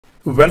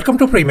Welcome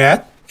to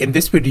PreMath. In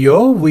this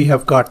video, we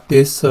have got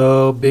this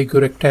big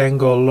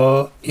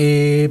rectangle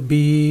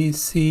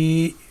ABCD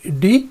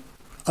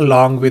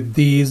along with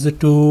these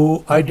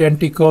two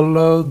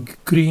identical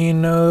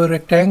green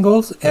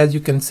rectangles, as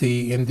you can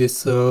see in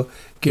this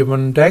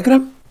given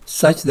diagram,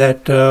 such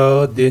that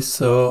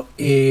this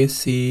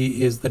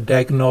AC is the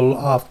diagonal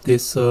of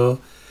this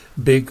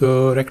big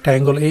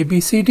rectangle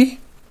ABCD.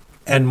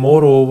 And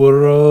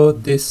moreover,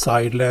 this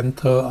side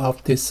length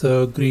of this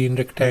green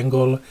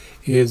rectangle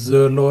is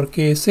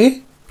lowercase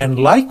a, and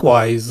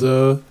likewise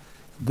the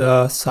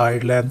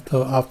side length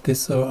of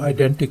this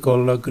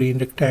identical green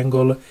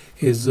rectangle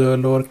is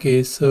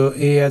lowercase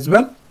a as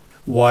well,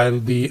 while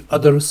the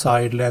other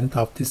side length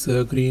of this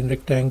green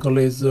rectangle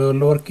is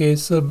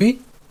lowercase b,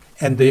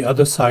 and the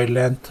other side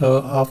length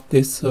of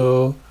this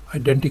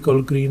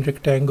identical green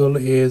rectangle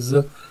is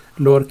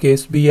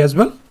lowercase b as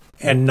well.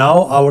 And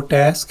now our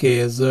task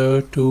is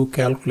to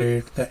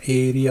calculate the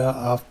area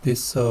of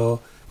this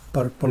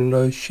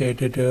purple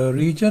shaded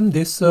region,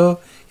 this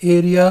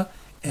area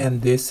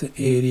and this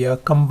area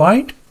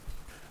combined.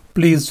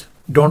 Please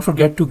don't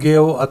forget to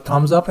give a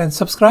thumbs up and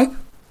subscribe.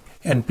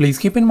 And please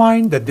keep in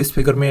mind that this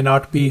figure may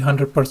not be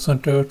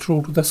 100%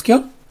 true to the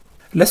scale.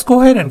 Let's go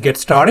ahead and get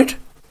started.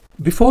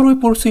 Before we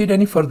proceed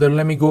any further,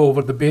 let me go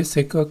over the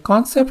basic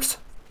concepts.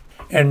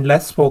 And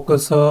let's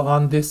focus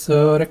on this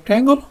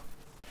rectangle.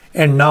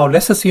 And now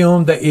let's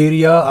assume the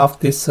area of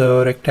this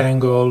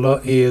rectangle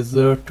is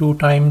 2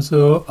 times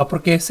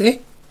uppercase A.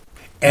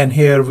 And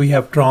here we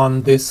have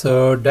drawn this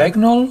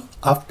diagonal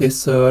of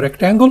this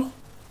rectangle.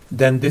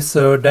 Then this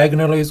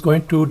diagonal is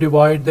going to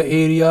divide the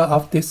area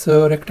of this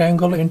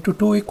rectangle into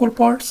 2 equal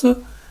parts,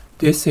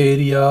 this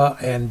area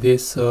and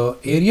this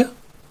area.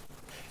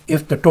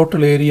 If the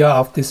total area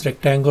of this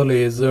rectangle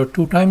is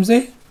 2 times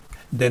A,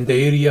 then the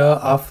area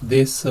of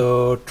this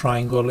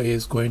triangle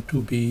is going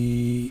to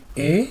be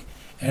A.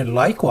 And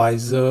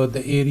likewise,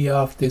 the area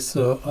of this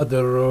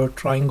other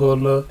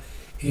triangle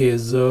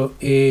is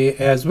A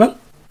as well.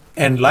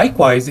 And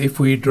likewise, if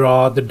we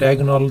draw the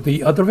diagonal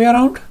the other way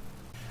around,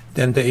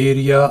 then the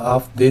area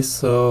of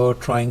this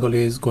triangle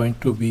is going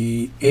to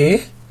be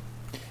A.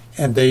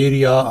 And the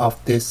area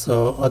of this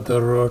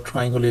other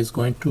triangle is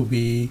going to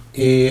be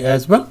A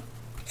as well.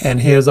 And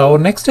here's our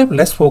next step.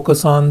 Let's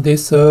focus on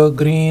this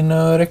green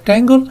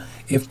rectangle.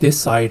 If this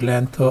side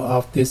length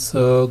of this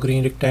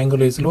green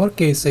rectangle is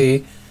lowercase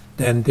a,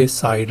 then this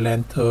side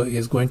length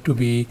is going to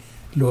be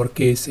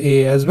lowercase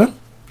a as well.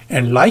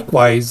 And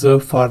likewise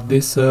for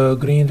this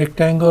green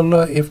rectangle,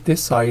 if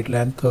this side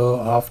length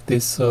of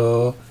this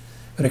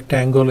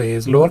rectangle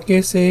is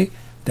lowercase a,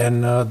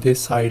 then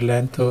this side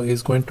length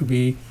is going to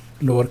be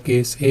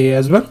lowercase a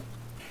as well.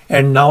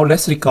 And now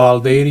let's recall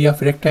the area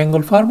of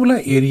rectangle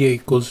formula. Area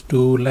equals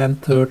to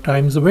length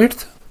times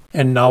width.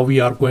 And now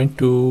we are going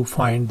to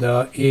find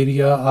the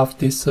area of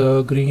this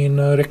green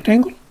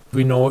rectangle.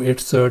 We know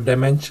its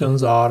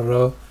dimensions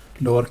are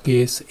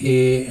lowercase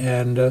a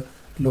and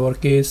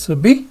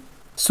lowercase b.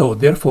 So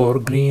therefore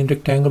green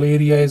rectangle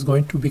area is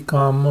going to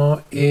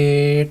become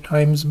a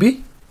times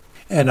b.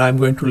 And I'm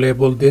going to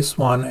label this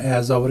one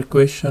as our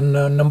equation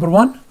number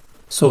 1.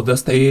 So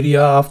thus the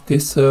area of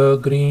this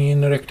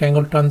green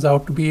rectangle turns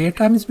out to be a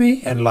times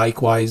b, and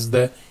likewise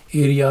the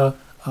area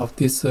of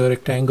this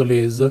rectangle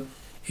is a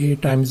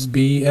times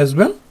b as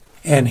well.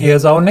 And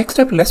here's our next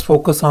step. Let's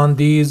focus on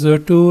these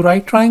 2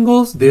 right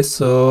triangles,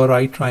 this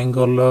right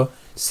triangle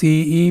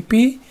CEP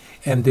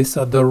and this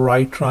other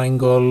right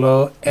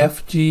triangle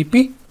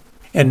FGP.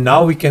 And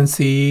now we can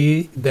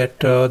see that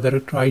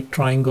the right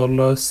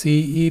triangle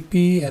CEP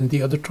and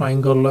the other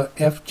triangle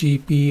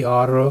FGP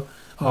are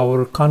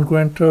our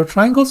congruent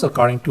triangles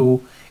according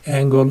to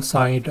angle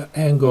side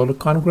angle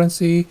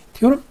congruency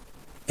theorem.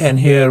 And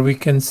here we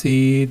can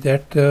see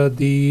that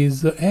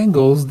these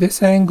angles,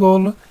 this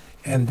angle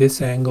and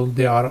this angle,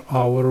 they are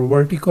our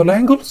vertical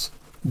angles.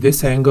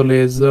 This angle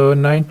is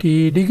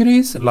 90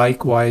 degrees.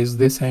 Likewise,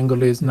 this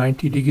angle is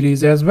 90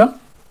 degrees as well.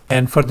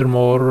 And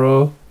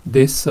furthermore,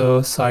 this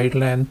side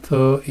length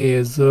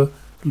is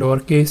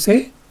lowercase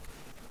a,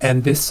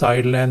 and this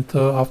side length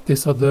of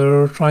this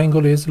other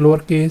triangle is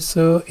lowercase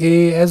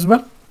a as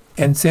well.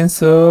 And since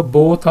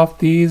both of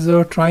these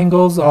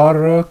triangles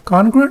are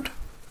congruent,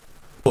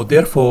 so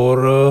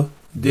therefore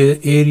the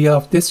area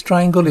of this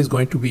triangle is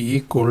going to be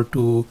equal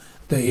to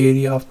the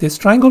area of this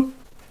triangle.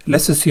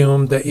 Let's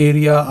assume the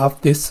area of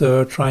this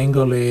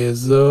triangle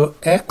is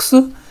x,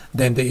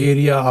 then the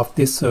area of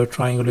this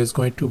triangle is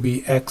going to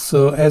be x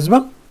as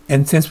well.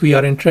 And since we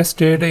are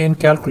interested in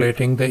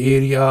calculating the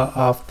area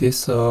of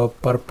this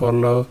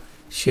purple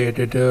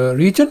shaded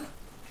region,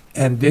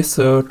 and this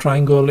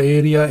triangle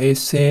area is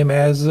same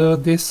as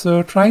this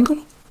triangle,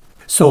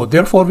 so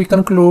therefore we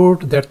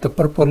conclude that the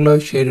purple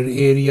shaded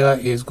area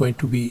is going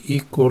to be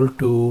equal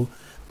to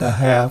the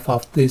half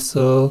of this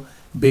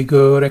big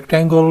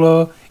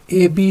rectangle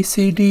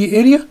ABCD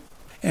area.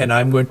 And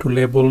I'm going to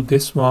label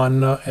this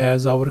one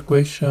as our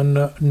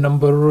equation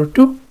number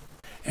 2.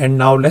 And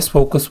now let's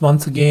focus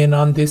once again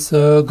on this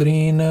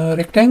green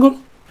rectangle.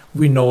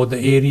 We know the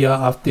area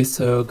of this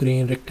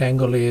green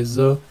rectangle is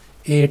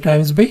A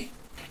times B.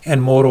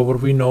 And moreover,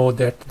 we know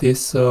that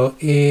this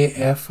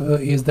AF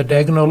is the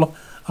diagonal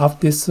of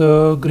this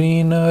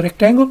green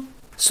rectangle.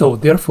 So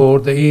therefore,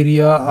 the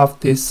area of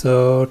this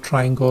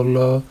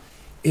triangle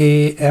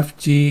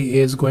AFG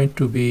is going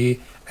to be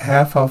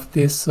half of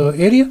this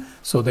area.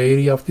 So the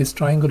area of this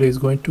triangle is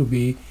going to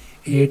be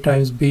A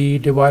times B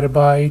divided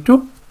by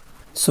 2.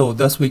 So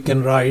thus we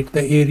can write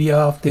the area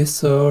of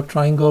this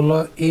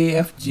triangle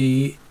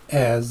AFG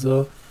as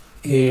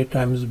A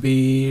times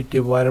B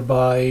divided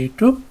by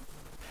 2.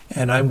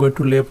 And I'm going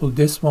to label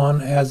this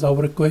one as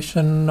our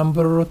equation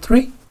number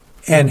 3.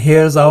 And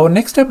here's our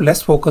next step.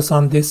 Let's focus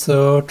on this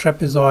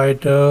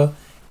trapezoid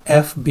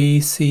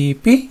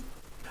FBCP.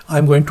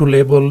 I'm going to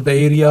label the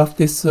area of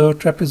this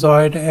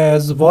trapezoid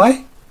as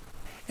Y.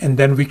 And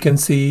then we can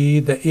see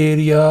the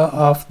area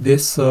of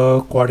this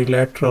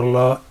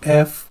quadrilateral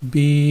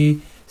FBCG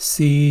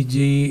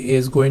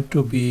is going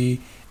to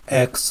be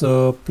X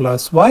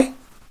plus Y.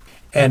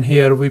 And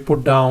here we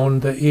put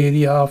down the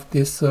area of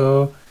this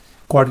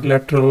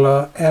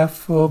quadrilateral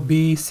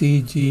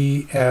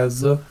FBCG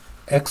as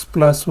X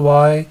plus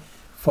Y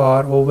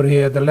for over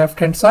here the left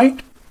hand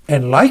side.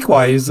 And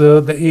likewise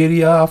the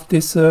area of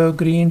this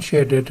green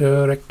shaded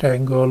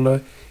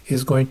rectangle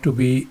is going to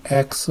be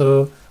X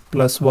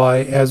plus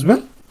Y as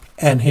well.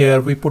 And here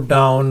we put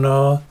down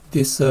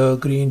this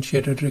green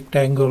shaded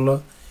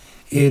rectangle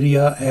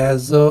area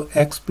as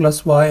X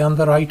plus Y on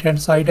the right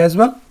hand side as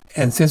well.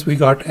 And since we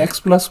got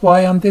X plus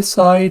Y on this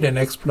side and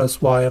X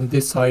plus Y on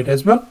this side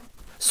as well,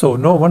 so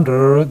no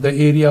wonder the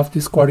area of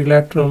this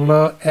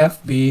quadrilateral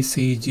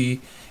FBCG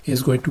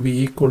is going to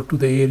be equal to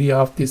the area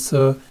of this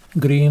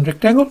green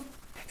rectangle.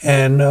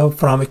 And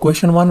from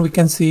equation 1 we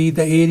can see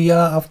the area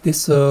of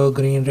this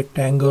green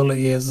rectangle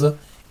is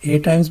A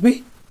times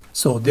B.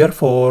 So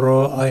therefore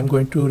I am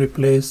going to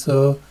replace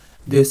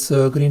this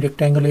green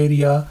rectangle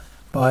area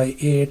by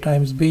A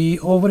times B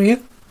over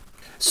here.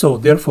 So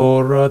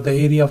therefore the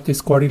area of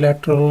this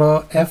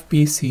quadrilateral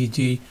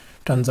FBCG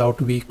turns out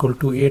to be equal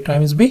to A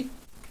times B.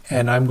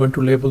 And I'm going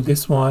to label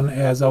this one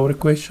as our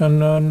equation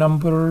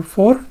number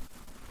 4.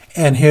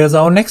 And here's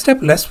our next step.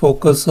 Let's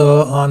focus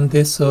on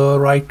this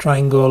right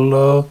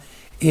triangle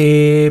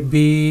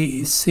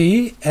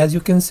ABC, as you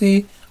can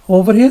see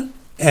over here.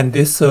 And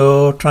this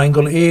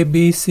triangle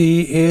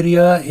ABC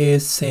area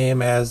is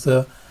same as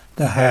the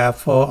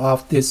half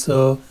of this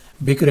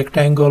big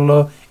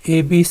rectangle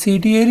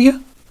ABCD area.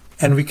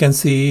 And we can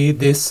see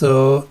this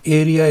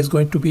area is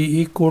going to be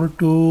equal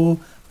to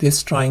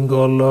this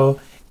triangle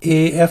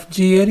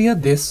AFG area,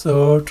 this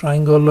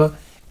triangle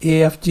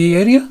AFG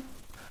area,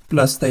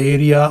 plus the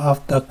area of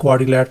the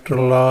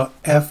quadrilateral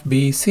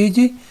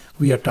FBCG.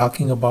 We are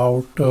talking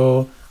about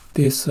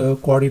this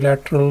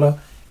quadrilateral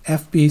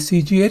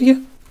FBCG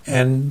area.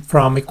 And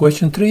from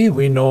equation 3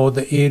 we know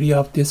the area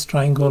of this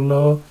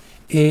triangle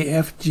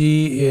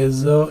AFG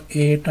is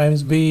A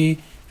times B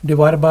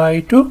divided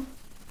by 2.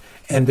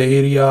 And the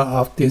area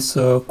of this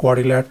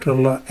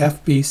quadrilateral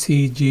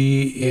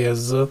FBCG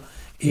is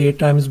A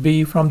times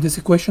B from this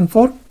equation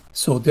 4.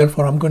 So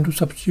therefore I'm going to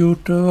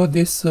substitute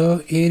this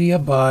area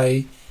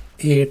by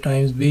A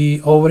times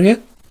B over here,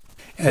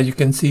 as you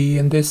can see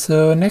in this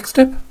next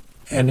step.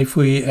 And if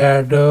we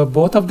add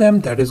both of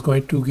them, that is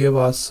going to give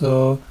us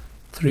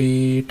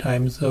 3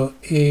 times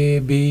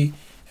AB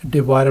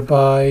divided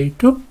by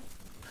 2.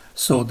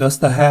 So thus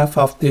the half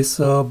of this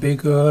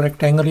big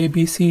rectangle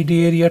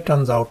ABCD area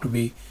turns out to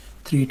be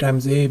 3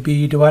 times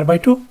AB divided by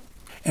 2.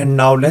 And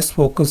now let's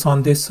focus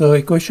on this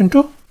equation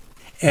 2.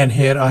 And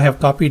here I have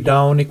copied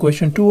down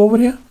equation 2 over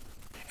here.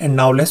 And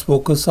now let's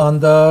focus on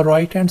the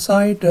right hand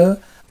side, the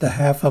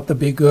half of the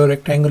big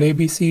rectangle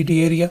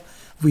ABCD area.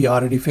 We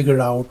already figured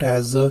out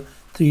as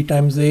 3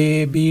 times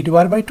AB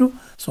divided by 2.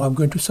 So I'm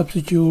going to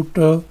substitute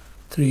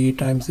 3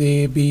 times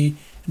AB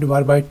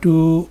divided by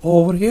 2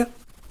 over here.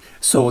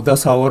 So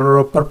thus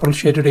our purple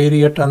shaded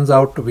area turns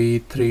out to be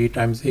 3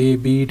 times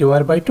AB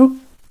divided by 2.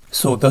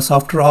 So thus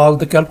after all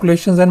the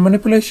calculations and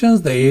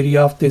manipulations, the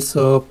area of this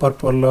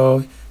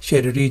purple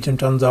shaded region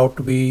turns out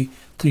to be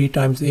 3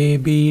 times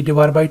AB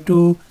divided by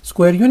 2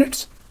 square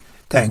units.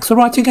 Thanks for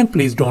watching, and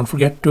please don't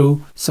forget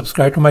to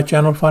subscribe to my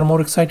channel for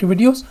more exciting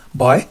videos.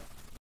 Bye.